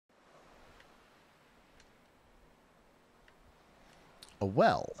a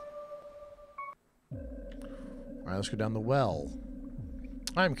well. Alright, let's go down the well.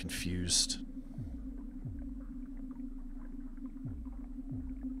 I'm confused.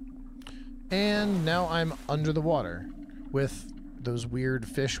 And now I'm under the water with those weird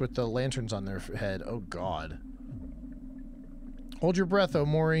fish with the lanterns on their head. Oh, God. Hold your breath,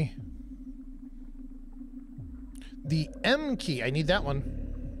 Omori. The M key. I need that one.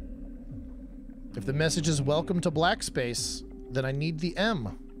 If the message is welcome to black space, then I need the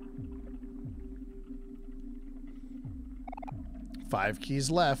M. 5 keys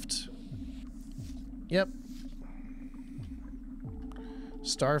left. Yep.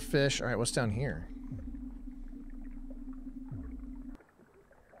 Starfish. All right, what's down here?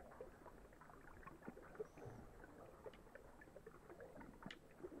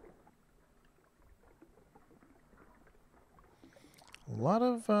 A lot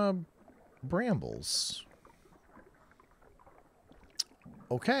of brambles.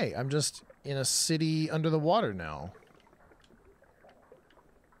 Okay, I'm just in a city under the water now.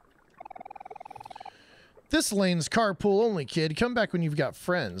 This lane's carpool only, kid. Come back when you've got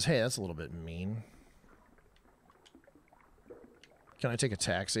friends. Hey, that's a little bit mean. Can I take a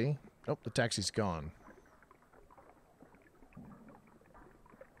taxi? Oh, the taxi's gone.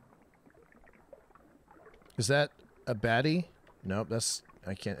 Is that a baddie? Nope, that's...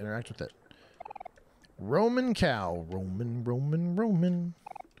 I can't interact with it. Roman cow. Roman.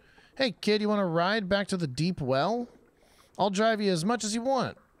 Hey, kid, you want to ride back to the deep well? I'll drive you as much as you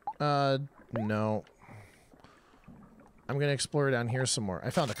want. No. I'm going to explore down here some more.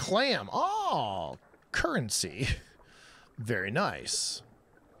 I found a clam. Oh, currency. Very nice.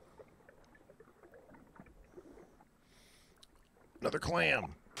 Another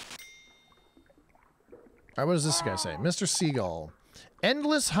clam. All right, what does this guy say? Mr. Seagull.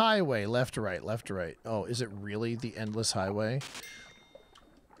 Endless highway. Left to right, left to right. Oh, is it really the endless highway?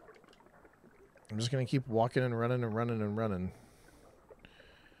 I'm just going to keep walking and running and running and running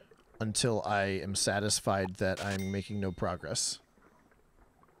until I am satisfied that I'm making no progress.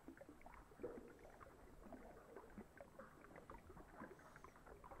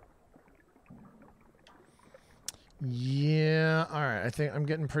 Yeah, alright. I think I'm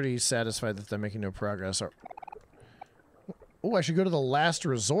getting pretty satisfied that I'm making no progress. Oh, I should go to the last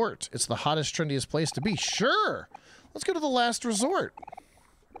resort. It's the hottest, trendiest place to be. Sure! Let's go to the last resort.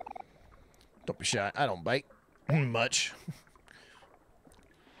 Don't be shy. I don't bite. Much.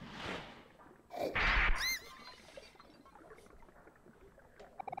 A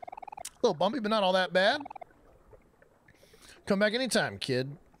little bumpy, but not all that bad. Come back anytime,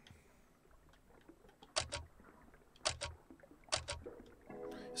 kid.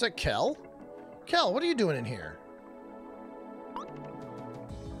 Is that Kel? Kel, what are you doing in here?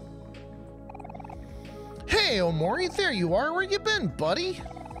 Hey, Omori, there you are. Where you been, buddy?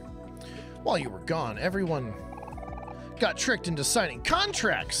 While you were gone, everyone got tricked into signing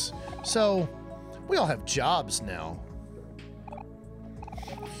contracts. So, we all have jobs now.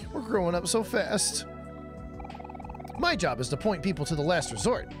 We're growing up so fast. My job is to point people to the last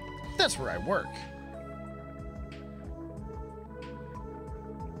resort. That's where I work.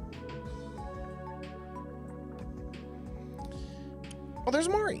 Oh, there's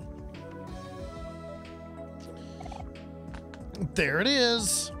Mari. There it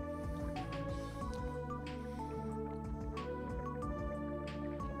is.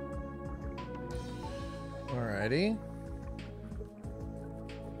 Alrighty.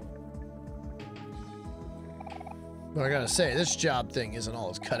 But I gotta say, this job thing isn't all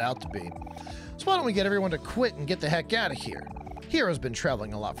it's cut out to be. So why don't we get everyone to quit and get the heck out of here? Hero's been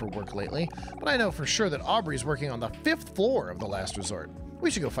traveling a lot for work lately, but I know for sure that Aubrey's working on the 5th floor of the last resort. We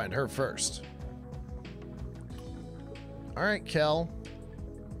should go find her first. Alright, Kel.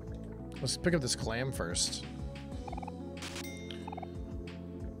 Let's pick up this clam first.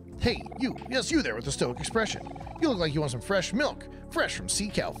 Hey, you. Yes, you there with the stoic expression. You look like you want some fresh milk. Fresh from Sea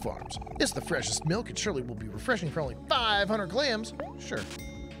Cow Farms. It's the freshest milk and surely will be refreshing for only 500 clams. Sure.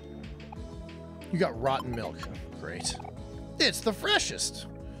 You got rotten milk. Great. It's the freshest.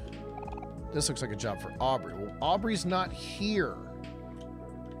 This looks like a job for Aubrey. Well, Aubrey's not here.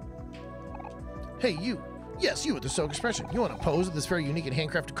 Hey, you. Yes, you with the stoic expression. You want to pose with this very unique and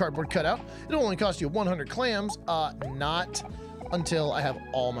handcrafted cardboard cutout? It'll only cost you 100 clams. Not until I have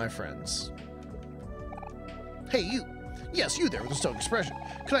all my friends. Hey, you. Yes, you there with the stoic expression.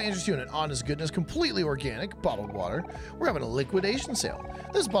 Could I interest you in an honest goodness, completely organic bottled water? We're having a liquidation sale.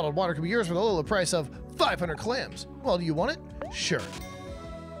 This bottled water could be yours for the low price of 500 clams. Well, do you want it? Sure.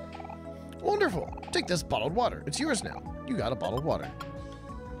 Wonderful. Take this bottled water. It's yours now. You got a bottled water.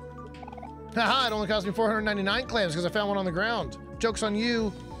 Haha, it only cost me 499 clams because I found one on the ground. Joke's on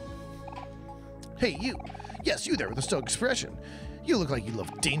you. Hey, you. Yes, you there with the stoic expression. You look like you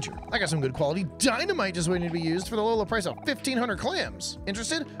love danger. I got some good quality dynamite just waiting to be used for the low price of 1,500 clams.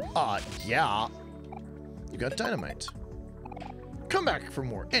 Interested? Yeah. You got dynamite. Come back for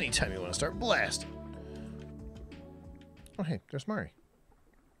more anytime you want to start blasting. Oh, hey, there's Mari.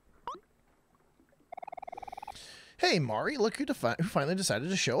 Hey, Mari, look who finally decided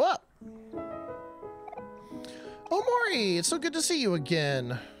to show up. Omori, it's so good to see you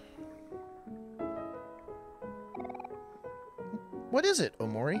again. What is it,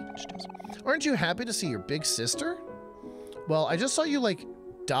 Omori? Aren't you happy to see your big sister? Well, I just saw you, like,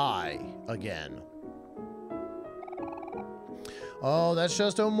 die again. Oh, that's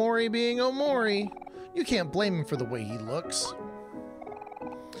just Omori being Omori. You can't blame him for the way he looks.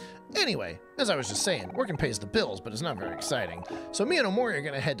 Anyway, as I was just saying, working pays the bills, but it's not very exciting. So me and Omori are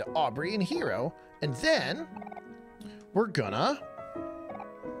gonna head to Aubrey and Hero, and then we're gonna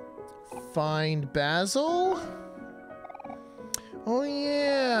find Basil. Oh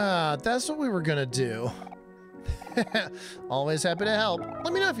yeah, that's what we were gonna do. Always happy to help.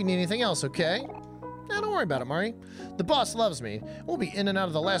 Let me know if you need anything else, okay? Nah, don't worry about it, Mari. The boss loves me. We'll be in and out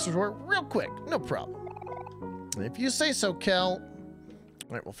of the last resort real quick, no problem. If you say so, Kel.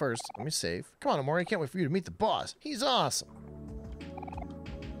 All right, well first, let me save. Come on, Omori, I can't wait for you to meet the boss. He's awesome.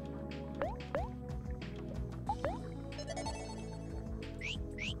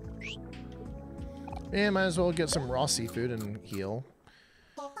 And might as well get some raw seafood and heal.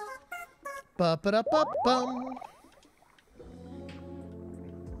 Ba-ba-da-ba-bum.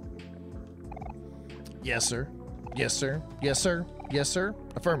 Yes, sir. Yes, sir. Yes, sir. Yes, sir.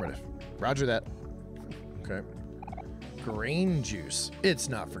 Affirmative. Roger that. Okay. Grain juice. It's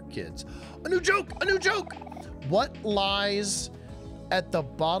not for kids. A new joke! A new joke! What lies at the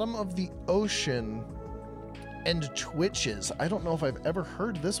bottom of the ocean and twitches? I don't know if I've ever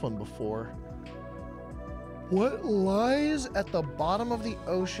heard this one before. What lies at the bottom of the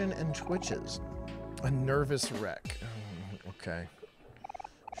ocean and twitches? A nervous wreck. Okay.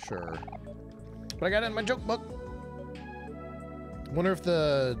 Sure. But I got it in my joke book. Wonder if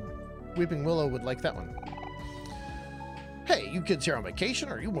the Weeping Willow would like that one. Hey, you kids here on vacation,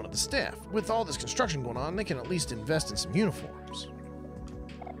 or are you one of the staff? With all this construction going on, they can at least invest in some uniforms.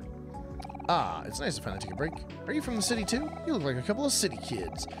 Ah, it's nice to finally take a break. Are you from the city too? You look like a couple of city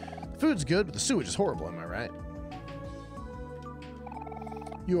kids. The food's good, but the sewage is horrible, am I right?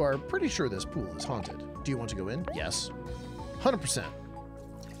 You are pretty sure this pool is haunted. Do you want to go in? Yes. 100%.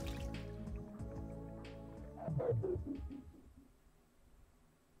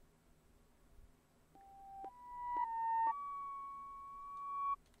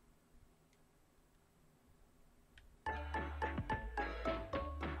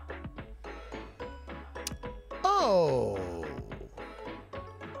 Oh.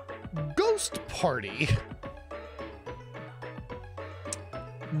 Ghost party.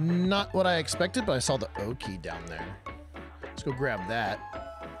 Not what I expected, but I saw the O key down there. Let's go grab that.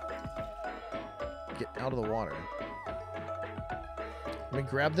 Get out of the water. Let me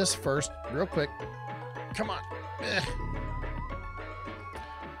grab this first, real quick. Come on. Ugh.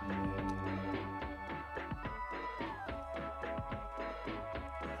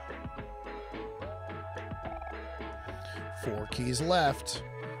 Four keys left.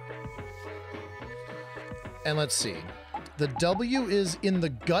 And let's see. The W is in the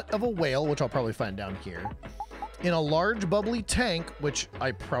gut of a whale, which I'll probably find down here. In a large bubbly tank, which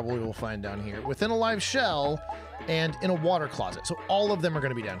I probably will find down here. Within a live shell, and in a water closet. So all of them are going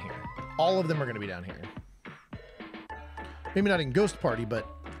to be down here. All of them are going to be down here. Maybe not in Ghost Party, but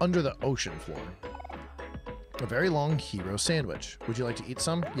under the ocean floor. A very long hero sandwich. Would you like to eat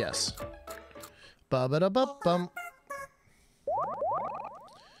some? Yes. Ba-ba-da-ba-bum.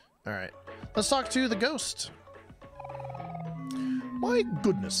 All right. Let's talk to the ghost. My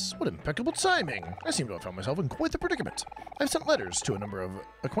goodness, what impeccable timing. I seem to have found myself in quite the predicament. I've sent letters to a number of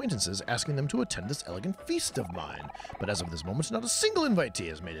acquaintances asking them to attend this elegant feast of mine, but as of this moment, not a single invitee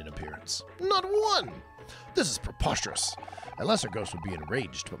has made an appearance. Not one! This is preposterous. A lesser ghost would be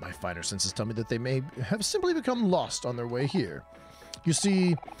enraged, but my finer senses tell me that they may have simply become lost on their way here. You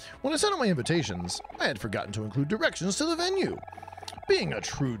see, when I sent out my invitations, I had forgotten to include directions to the venue. Being a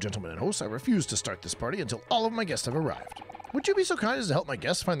true gentleman and host, I refuse to start this party until all of my guests have arrived. Would you be so kind as to help my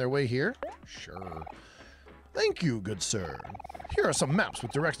guests find their way here? Sure. Thank you, good sir. Here are some maps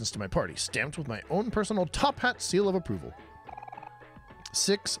with directions to my party, stamped with my own personal top hat seal of approval.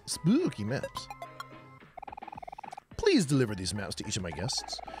 6 spooky maps. Please deliver these maps to each of my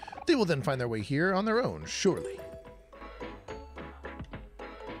guests. They will then find their way here on their own, surely.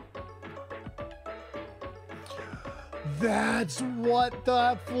 That's what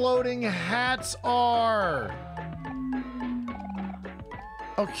the floating hats are.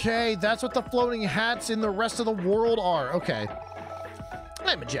 Okay, that's what the floating hats in the rest of the world are. Okay.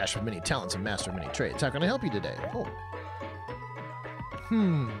 I'm a Jash with many talents and master of many trades. How can I help you today? Oh.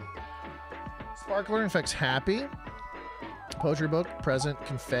 Sparkler infects happy. Poetry book, present,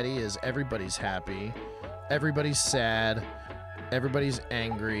 confetti is everybody's happy. Everybody's sad. Everybody's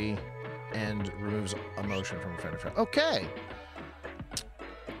angry. And removes emotion from a friend or friend. Okay.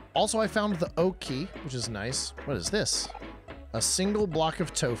 Also, I found the O key, which is nice. What is this? A single block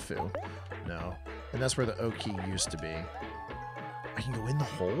of tofu. No. And that's where the O key used to be. I can go in the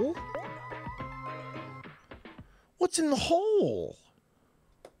hole? What's in the hole?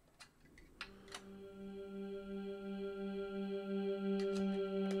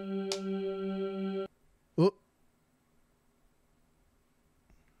 Oh.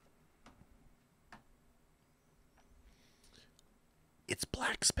 It's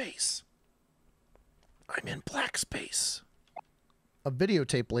black space. I'm in black space. A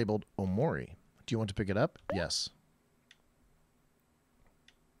videotape labeled Omori. Do you want to pick it up? Yes.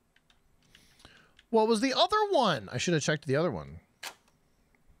 What was the other one? I should have checked the other one.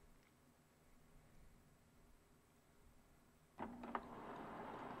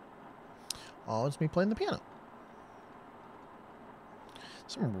 Oh, it's me playing the piano.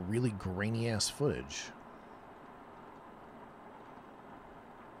 Some really grainy ass footage.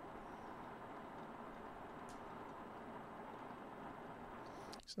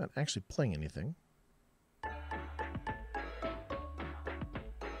 It's not actually playing anything.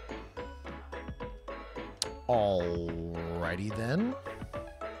 Alrighty then.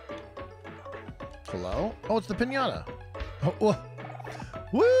 Hello? Oh, it's the pinata. Oh,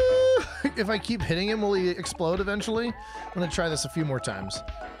 woo! If I keep hitting him, will he explode eventually? I'm gonna try this a few more times.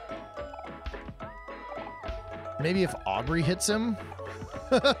 Maybe if Aubrey hits him?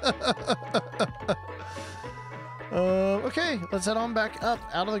 Okay, let's head on back up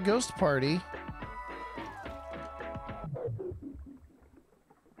out of the ghost party.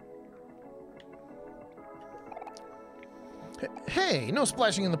 Hey, no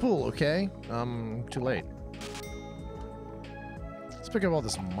splashing in the pool, okay? Too late. Let's pick up all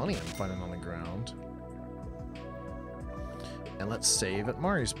this money I'm finding on the ground. And let's save at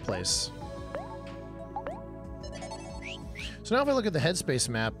Mari's place. So now if I look at the headspace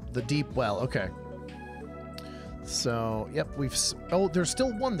map, the deep well, okay. So, yep, we've... Oh, there's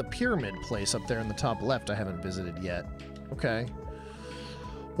still one, the pyramid place up there in the top left I haven't visited yet. Okay.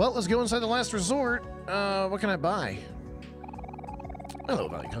 Well, let's go inside the last resort. What can I buy? Hello,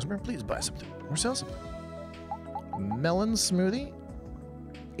 value customer. Please buy something or sell something. Melon smoothie.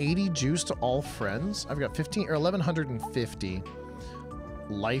 80 juice to all friends. I've got 15 or 1150.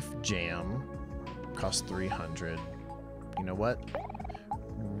 Life jam. Costs 300. You know what?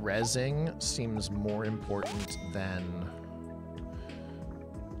 Rezzing seems more important than...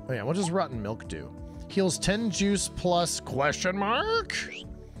 Oh yeah, what does rotten milk do? Heals 10 juice plus question mark?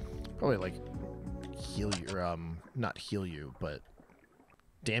 Probably like heal you, or not heal you, but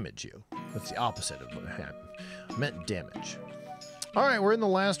damage you. That's the opposite of what happened. I meant damage. Alright, we're in the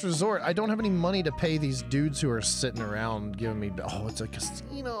last resort. I don't have any money to pay these dudes who are sitting around giving me... Oh, it's a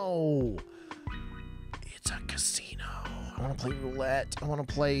casino! It's a casino. I want to play roulette. I want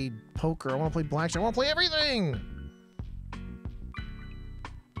to play poker. I want to play blackjack. I want to play everything!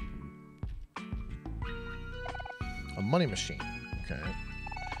 A money machine. Okay.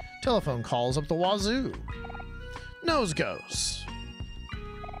 Telephone calls up the wazoo. Nose goes.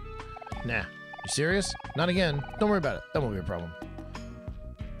 Nah. You serious? Not again. Don't worry about it. That won't be a problem.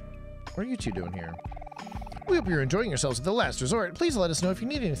 What are you two doing here? We hope you're enjoying yourselves at the last resort. Please let us know if you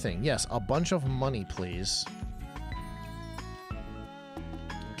need anything. Yes, a bunch of money, please.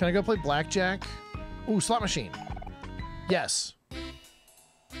 Can I go play blackjack? Ooh, slot machine. Yes.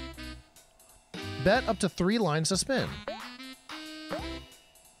 Bet up to 3 lines to spin.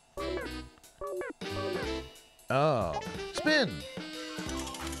 Oh. Spin!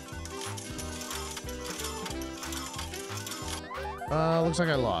 Looks like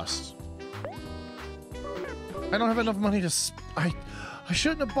I lost. I don't have enough money to I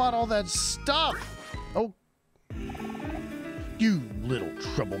shouldn't have bought all that stuff! Oh. You little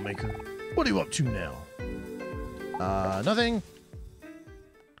troublemaker. What are you up to now? Nothing.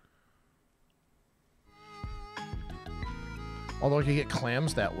 Although I could get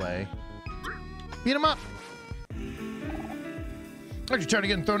clams that way. Beat him up! Aren't you tired of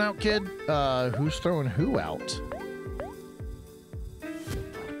getting thrown out, kid? Who's throwing who out?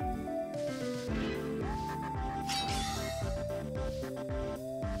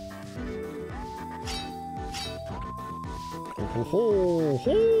 Ho, ho,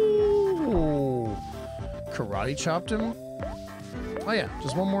 ho. Karate chopped him? Oh yeah,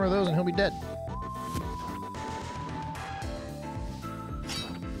 just one more of those and he'll be dead.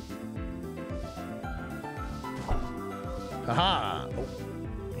 Haha! Oh,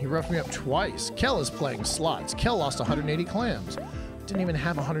 he roughed me up twice. Kel is playing slots. Kel lost 180 clams. Didn't even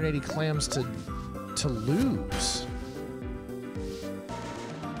have 180 clams to lose.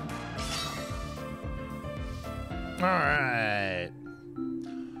 Alright.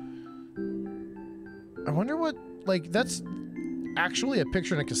 I wonder what, like, that's actually a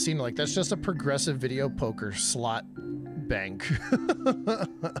picture in a casino. Like, that's just a progressive video poker slot bank.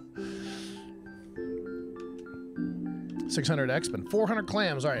 600x, but 400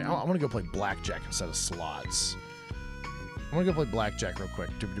 clams. All right, I'm gonna go play blackjack instead of slots. I'm gonna go play blackjack real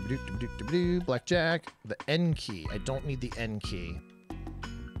quick. Blackjack, the N key. I don't need the N key.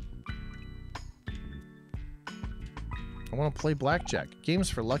 I want to play blackjack. Games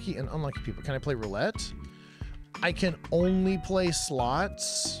for lucky and unlucky people. Can I play roulette? I can only play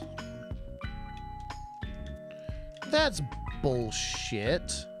slots? That's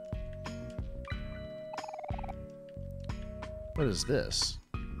bullshit. What is this?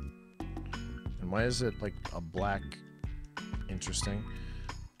 And why is it like a black... Interesting.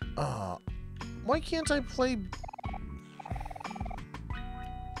 Why can't I play...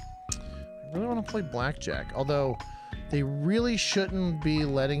 I really want to play blackjack. Although, they really shouldn't be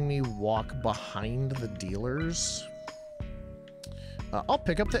letting me walk behind the dealers. I'll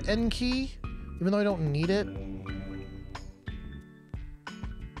pick up the N key, even though I don't need it.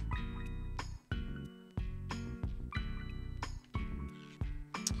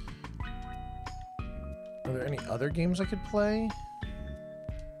 Are there any other games I could play?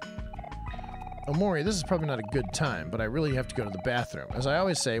 Omori, this is probably not a good time, but I really have to go to the bathroom. As I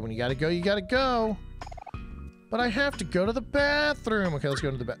always say, when you gotta go, you gotta go. But I have to go to the bathroom. Okay, let's go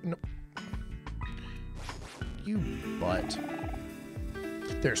to the bathroom. No. You butt.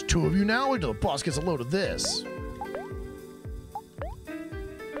 There's two of you now. Wait till the boss gets a load of this.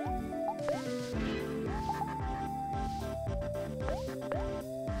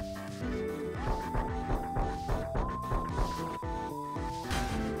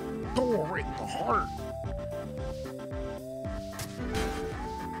 Oh, right in the heart.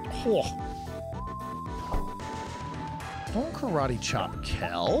 Oh. Don't karate chop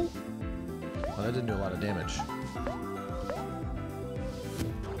Kel. Oh, that didn't do a lot of damage.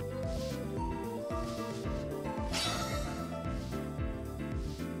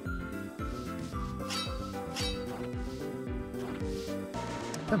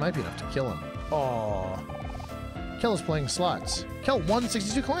 That might be enough to kill him. Oh. Kel is playing slots. Kel won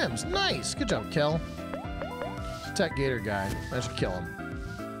 62 clams. Nice. Good job, Kel. Attack Gator guy. I should kill him.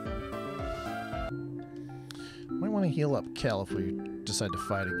 Might want to heal up Kel if we decide to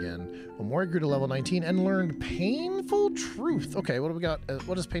fight again. Omori grew to level 19 and learned Painful Truth. Okay, what do we got?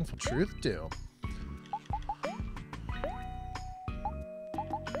 What does Painful Truth do?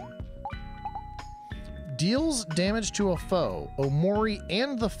 Deals damage to a foe. Omori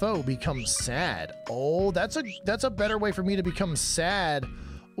and the foe become sad. Oh, that's a better way for me to become sad.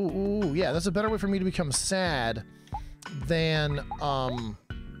 Ooh, yeah, that's a better way for me to become sad than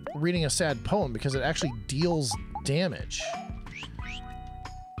reading a sad poem, because it actually deals damage.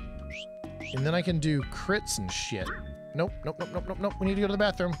 And then I can do crits and shit. Nope, nope, nope, nope, nope, nope. We need to go to the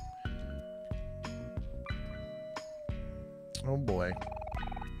bathroom. Oh boy.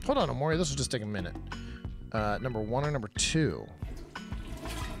 Hold on, Omori, this will just take a minute. Number 1 or number 2?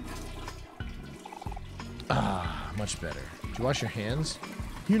 Ah, much better. Did you wash your hands?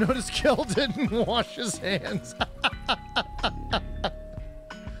 You noticed Kel didn't wash his hands.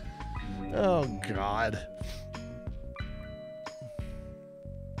 Oh, God.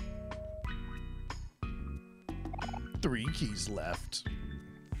 Three keys left.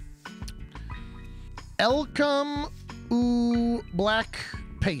 Elcom Ooh Black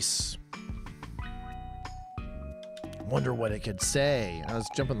Pace. Wonder what it could say. Let's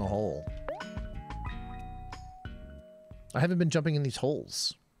jump in the hole. I haven't been jumping in these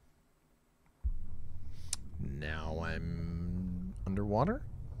holes. Now I'm underwater.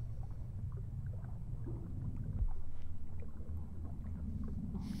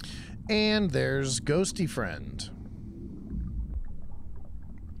 And there's Ghosty Friend.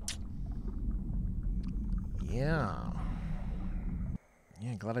 Yeah.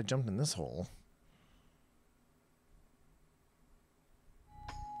 Yeah, glad I jumped in this hole.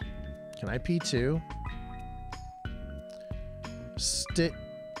 Can I pee too?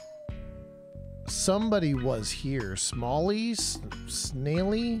 Somebody was here. Smalley?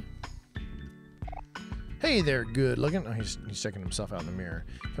 Snaily? Hey there, good looking. Oh, he's checking himself out in the mirror.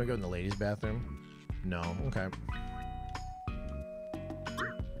 Can I go in the ladies' bathroom? No. Okay.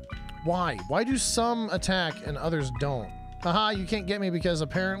 Why? Why do some attack and others don't? Haha, you can't get me because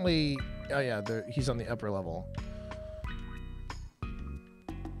apparently... Oh yeah, he's on the upper level.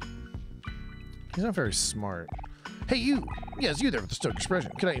 He's not very smart. Hey, you! Yes, you there with the stoic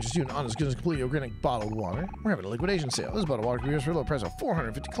expression. Can I interest you in honest goodness completely organic bottled water? We're having a liquidation sale. This bottle of water can be yours for a low price of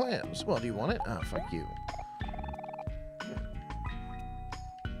 450 clams. Well, do you want it? Ah, fuck you.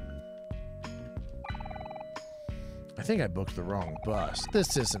 I think I booked the wrong bus.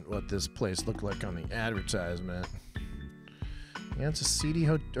 This isn't what this place looked like on the advertisement. Yeah, it's a seedy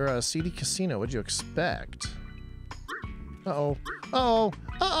a seedy casino. What'd you expect? Uh-oh. Uh-oh.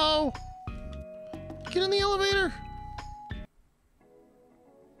 Uh-oh! Get in the elevator!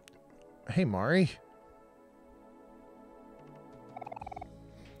 Hey, Mari.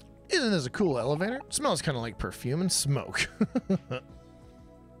 Isn't this a cool elevator? It smells kind of like perfume and smoke.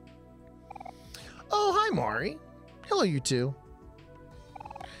 Oh, hi, Mari. Hello, you two.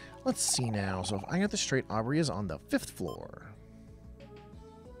 Let's see now. So if I got this straight, Aubrey is on the 5th floor.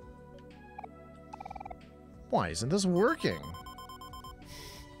 Why isn't this working?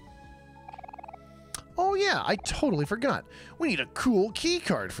 Oh yeah, I totally forgot. We need a cool key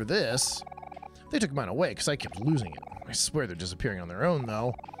card for this. They took mine away because I kept losing it. I swear they're disappearing on their own,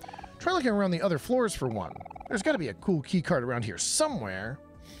 though. Try looking around the other floors for one. There's got to be a cool key card around here somewhere.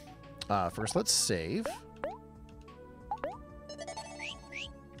 First, let's save.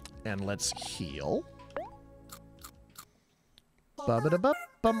 And let's heal.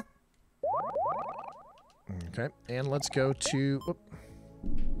 Ba-ba-da-ba-bum. Okay, and let's go to... Whoop.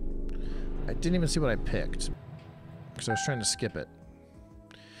 I didn't even see what I picked, because I was trying to skip it.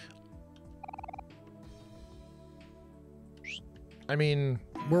 I mean,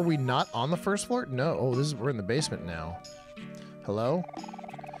 were we not on the 1st floor? No. Oh, we're in the basement now. Hello?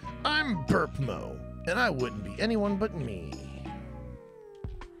 I'm Burpmo, and I wouldn't be anyone but me.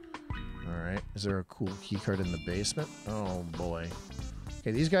 Alright, is there a cool keycard in the basement? Oh boy.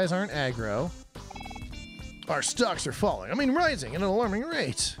 Okay, these guys aren't aggro. Our stocks are falling. I mean, rising at an alarming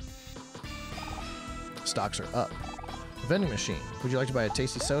rate. Stocks are up. Vending machine. Would you like to buy a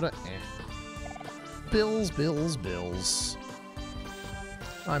tasty soda? Eh. Bills, bills, bills.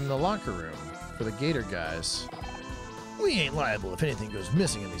 I'm in the locker room for the Gator guys. We ain't liable if anything goes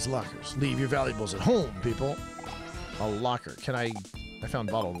missing in these lockers. Leave your valuables at home, people. A locker. Can I found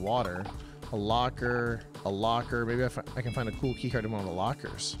bottled water. A locker. A locker. Maybe I can find a cool keycard in one of the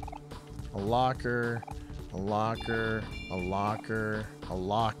lockers. A locker. A locker. A locker. A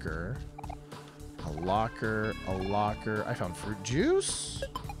locker. A locker. A locker. I found fruit juice.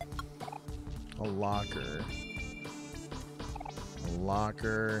 A locker. A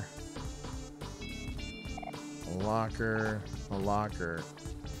locker. A locker. A locker.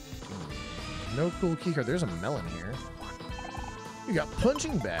 No cool keycard. There's a melon here. You got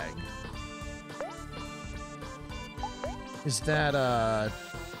punching bag. Is that a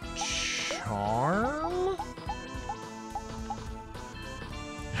charm?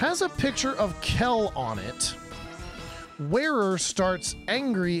 Has a picture of Kel on it. Wearer starts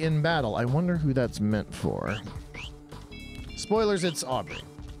angry in battle. I wonder who that's meant for. Spoilers, it's Aubrey.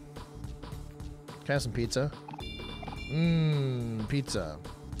 Can I have some pizza? Mmm, pizza.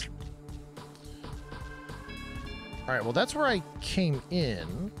 Alright, well that's where I came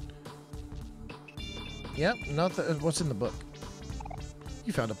in. Yep, nothing. What's in the book?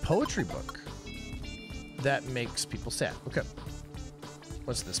 You found a poetry book. That makes people sad. Okay.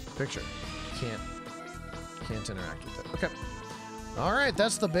 What's this picture? Can't interact with it. Okay. Alright,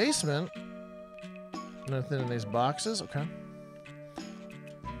 that's the basement. Nothing in these boxes. Okay.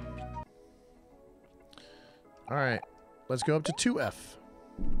 Alright. Let's go up to 2F.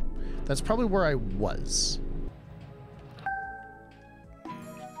 That's probably where I was.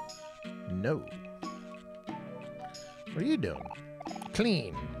 No. What are you doing?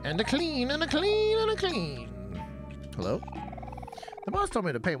 Clean. And a clean, and a clean, and a clean. Hello? The boss told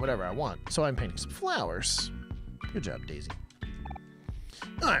me to paint whatever I want, so I'm painting some flowers. Good job, Daisy.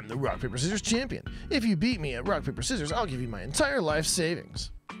 I'm the rock, paper, scissors champion. If you beat me at rock, paper, scissors, I'll give you my entire life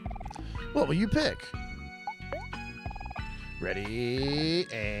savings. What will you pick? Ready,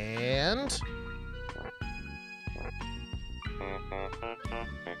 and...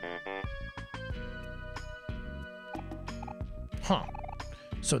 Huh.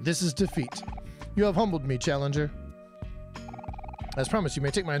 So this is defeat. You have humbled me, challenger. As promised, you may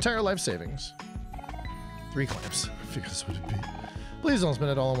take my entire life savings. 3 clams. I figured this would be. Please don't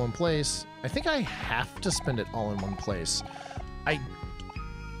spend it all in one place. I think I have to spend it all in one place. I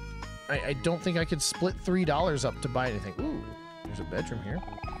I don't think I could split $3 up to buy anything. Ooh, there's a bedroom here.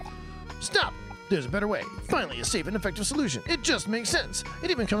 Stop! There's a better way. Finally, a safe and effective solution. It just makes sense.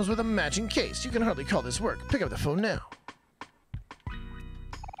 It even comes with a matching case. You can hardly call this work. Pick up the phone now.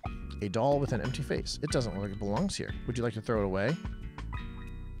 A doll with an empty face. It doesn't look like it belongs here. Would you like to throw it away?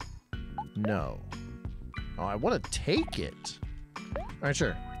 No. Oh, I want to take it. All right,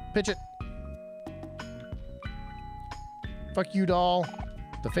 sure. Pitch it. Fuck you, doll.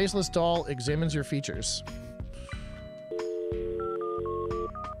 The faceless doll examines your features.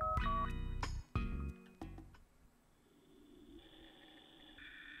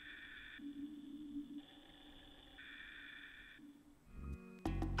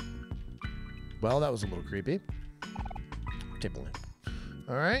 Well, that was a little creepy. Table lamp.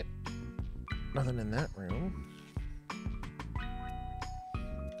 All right. Nothing in that room.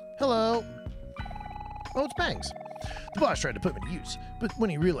 Hello. Oh, it's Bangs. The boss tried to put me to use, but when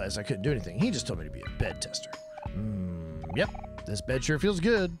he realized I couldn't do anything, he just told me to be a bed tester. Yep. This bed sure feels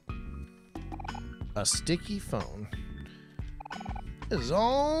good. A sticky phone. This is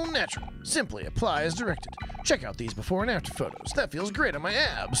all natural. Simply apply as directed. Check out these before and after photos. That feels great on my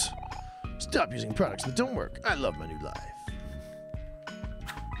abs. Stop using products that don't work. I love my new life.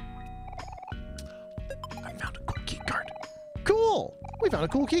 I found a cool key card. Cool! We found a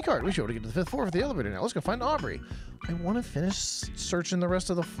cool key card. We should be able to get to the 5th floor of the elevator now. Let's go find Aubrey. I want to finish searching the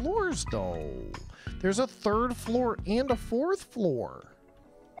rest of the floors, though. There's a 3rd floor and a 4th floor.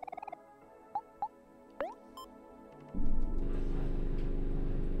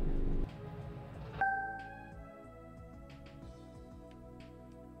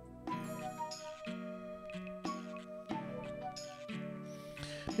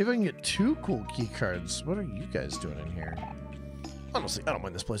 If I can get 2 cool key cards, what are you guys doing in here? Honestly, I don't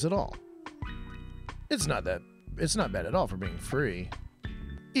mind this place at all. It's not bad at all for being free.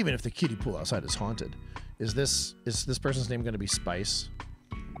 Even if the kiddie pool outside is haunted. Is this person's name going to be Spice?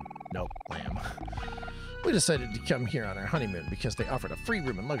 Nope, Lamb. We decided to come here on our honeymoon because they offered a free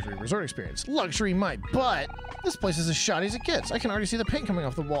room and luxury resort experience. Luxury my butt! This place is as shoddy as it gets. I can already see the paint coming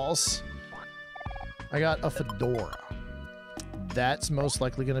off the walls. I got a fedora. That's most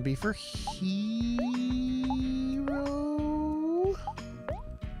likely going to be for Hero.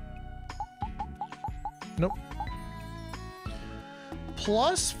 Nope.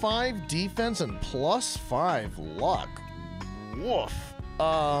 +5 defense and +5 luck. Woof.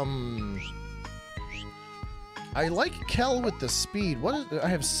 I like Kel with the speed. What is, I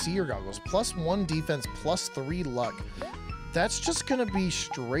have seer goggles. +1 defense, +3 luck. That's just going to be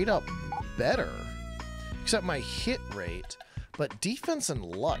straight up better. Except my hit rate. But defense and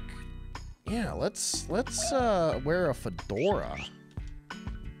luck. Yeah, let's wear a fedora.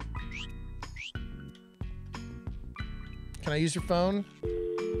 Can I use your phone?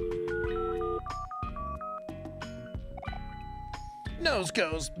 Nose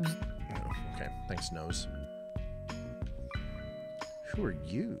goes. Oh, okay, thanks, Nose. Who are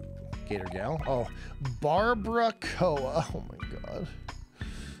you? Gator Gal? Oh, Barbara Koa. Oh my god.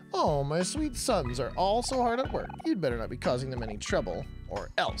 Oh, my sweet sons are all so hard at work. You'd better not be causing them any trouble, or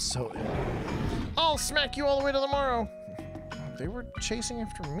else. So I'll smack you all the way to tomorrow. They were chasing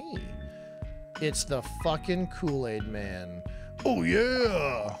after me. It's the fucking Kool-Aid Man. Oh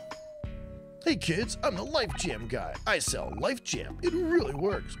yeah! Hey kids, I'm the Life Jam guy. I sell Life Jam. It really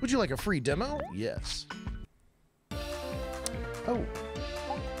works. Would you like a free demo? Yes. Oh.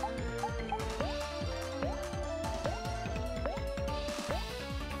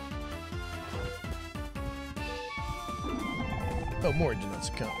 Oh, more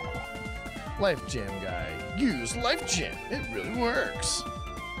donuts come. Life Jam guy. Use Life Jam. It really works.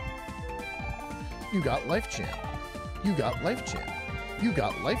 You got Life Jam. You got Life Jam. You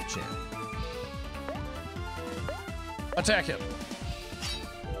got Life Jam. Attack him.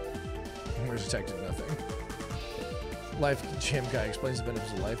 Where's attacked? Nothing. Life Jam guy explains the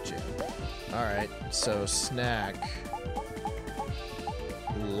benefits of Life Jam. Alright, so snack.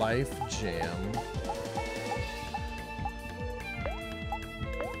 Life Jam.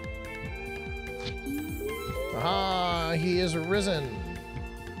 Ah, he is risen.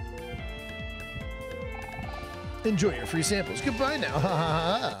 Enjoy your free samples. Goodbye now. Ha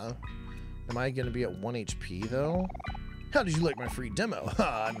ha ha. Am I going to be at 1 HP though? How did you like my free demo?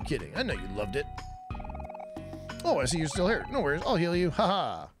 Ha, I'm kidding. I know you loved it. Oh, I see you're still here. No worries. I'll heal you. Ha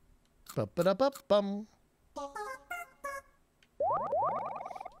ha. Ba-ba-da-ba-bum. Oh,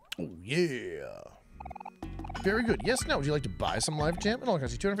 yeah. Very good. Yes, now, would you like to buy some Life Jam? It only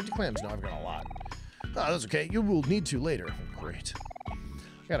costs you 250 clams. No, I've got a lot. Ah, that's okay. You will need to later. Oh, great. I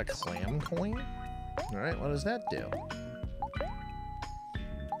got a clam coin. All right, what does that do?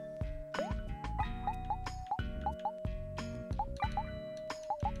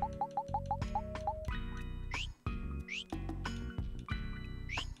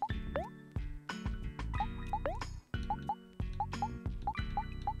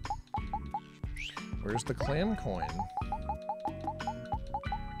 Where's the clam coin?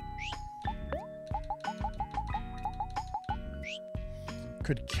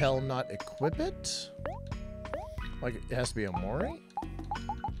 Could Kel not equip it? Like, it has to be Omori?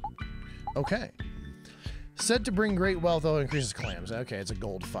 Okay. Said to bring great wealth, though increases clams. Okay, it's a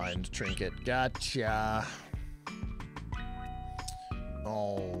gold find trinket. Gotcha.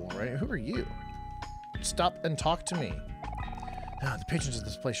 Alright, who are you? Stop and talk to me. Ah, the patrons of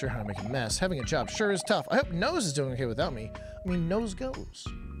this place sure how to make a mess. Having a job sure is tough. I hope Nose is doing okay without me. I mean, Nose goes.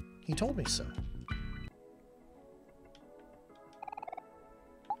 He told me so.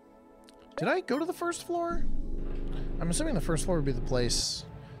 Did I go to the first floor? I'm assuming the first floor would be the place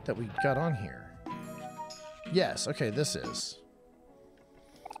that we got on here. Yes, okay, this is.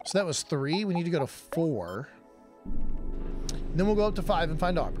 So that was 3. We need to go to 4. Then we'll go up to 5 and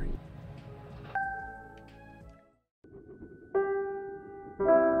find Aubrey.